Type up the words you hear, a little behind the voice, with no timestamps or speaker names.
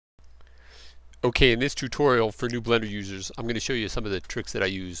Okay, in this tutorial for new Blender users, I'm going to show you some of the tricks that I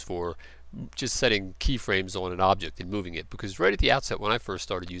use for just setting keyframes on an object and moving it, because right at the outset when I first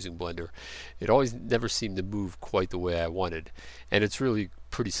started using Blender, it always never seemed to move quite the way I wanted, and it's really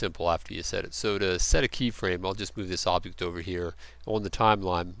pretty simple after you set it. So to set a keyframe, I'll just move this object over here. On the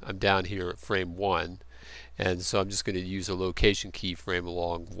timeline, I'm down here at frame 1, and so I'm just going to use a location keyframe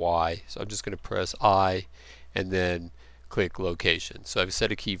along Y. So I'm just going to press I and then click location. So I've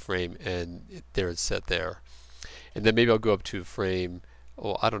set a keyframe and there it's set there. And then maybe I'll go up to frame,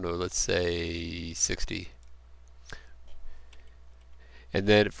 oh I don't know, let's say 60. And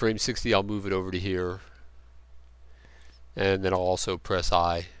then at frame 60 I'll move it over to here. And then I'll also press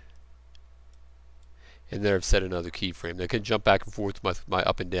I. And there I've set another keyframe. I can jump back and forth with my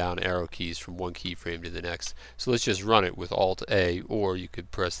up and down arrow keys from one keyframe to the next. So let's just run it with Alt A, or you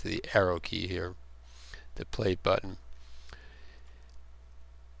could press the arrow key here, the play button.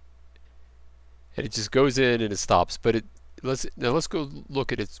 And it just goes in and it stops. But let's go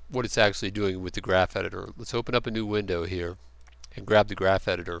look at what it's actually doing with the graph editor. Let's open up a new window here and grab the graph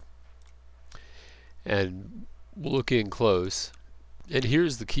editor, and we'll look in close. And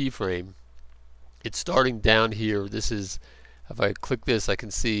here's the keyframe. It's starting down here. This is, if I click this, I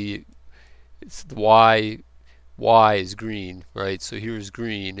can see it's the Y is green, right? So here's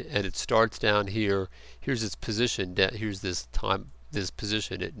green, and it starts down here. Here's its position. Here's this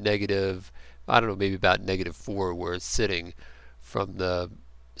position at negative, I don't know, maybe about -4 where it's sitting from the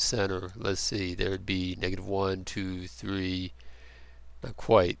center. Let's see, there'd be -1, 2, 3, not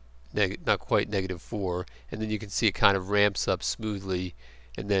quite -4, and then you can see it kind of ramps up smoothly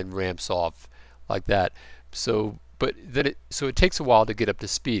and then ramps off like that. So it takes a while to get up to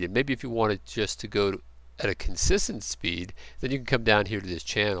speed, and maybe if you want it just to go at a consistent speed, then you can come down here to this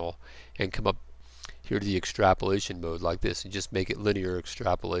channel and come up here to the extrapolation mode like this and just make it linear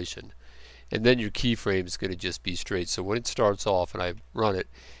extrapolation. And then your keyframe is going to just be straight. So when it starts off and I run it,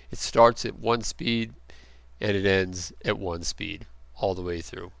 it starts at one speed and it ends at one speed all the way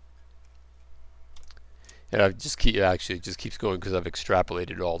through. And I've just actually it just keeps going because I've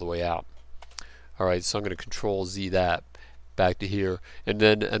extrapolated it all the way out. Alright, so I'm going to Control Z that back to here. And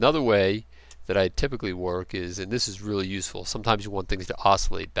then another way that I typically work is, and this is really useful, sometimes you want things to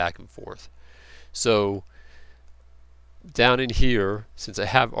oscillate back and forth. So down in here, since I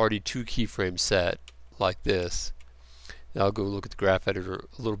have already two keyframes set like this, I'll go look at the graph editor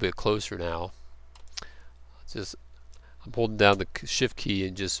a little bit closer now. I'm holding down the shift key,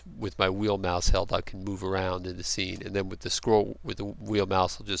 and just with my wheel mouse held I can move around in the scene, and then with the wheel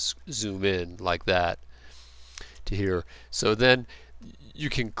mouse I'll just zoom in like that to here. So then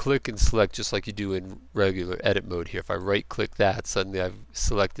you can click and select just like you do in regular edit mode here. If I right click that, suddenly I've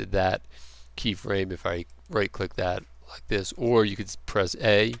selected that keyframe. If I right click that like this, or you could press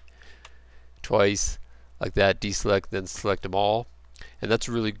A twice like that, deselect, then select them all. And that's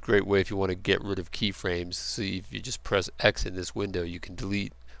a really great way if you want to get rid of keyframes. So if you just press X in this window, you can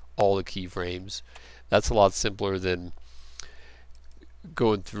delete all the keyframes. That's a lot simpler than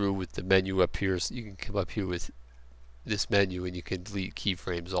going through with the menu up here. So you can come up here with this menu and you can delete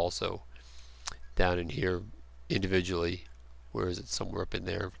keyframes also down in here individually. Where is it? Somewhere up in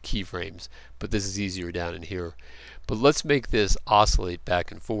there, keyframes. But this is easier down in here. But let's make this oscillate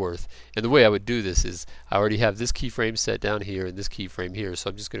back and forth. And the way I would do this is, I already have this keyframe set down here and this keyframe here. So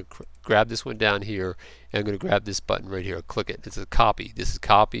I'm just going to grab this one down here, and I'm going to grab this button right here. Click it. It's a copy. This is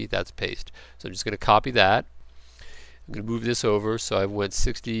copy. That's paste. So I'm just going to copy that. I'm going to move this over. So I went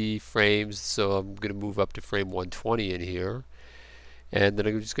 60 frames. So I'm going to move up to frame 120 in here. And then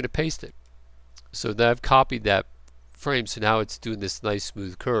I'm just going to paste it. So now I've copied that frame, so now it's doing this nice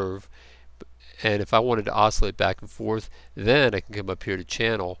smooth curve. And if I wanted to oscillate back and forth, then I can come up here to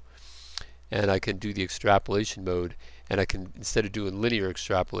channel and I can do the extrapolation mode, and I can, instead of doing linear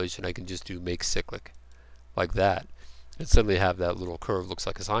extrapolation, I can just do make cyclic like that, and suddenly have that little curve. Looks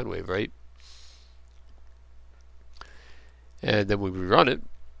like a sine wave, right? And then when we run it,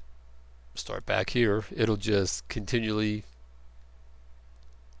 start back here, it'll just continually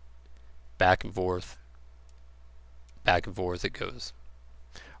back and forth it goes.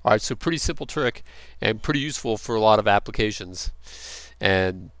 Alright, so pretty simple trick and pretty useful for a lot of applications.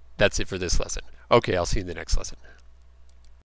 And that's it for this lesson. Okay, I'll see you in the next lesson.